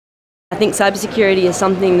I think cybersecurity is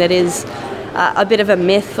something that is a bit of a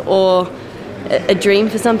myth or a dream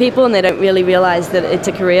for some people, and they don't really realise that it's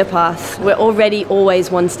a career path. We're already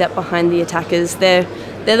always one step behind the attackers. They're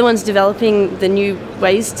the ones developing the new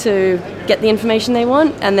ways to get the information they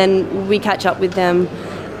want, and then we catch up with them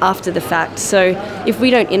after the fact. So if we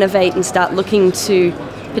don't innovate and start looking to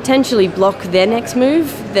potentially block their next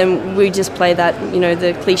move, then we just play that,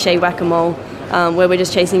 the cliche whack-a-mole, where we're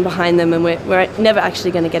just chasing behind them and we're never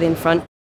actually going to get in front.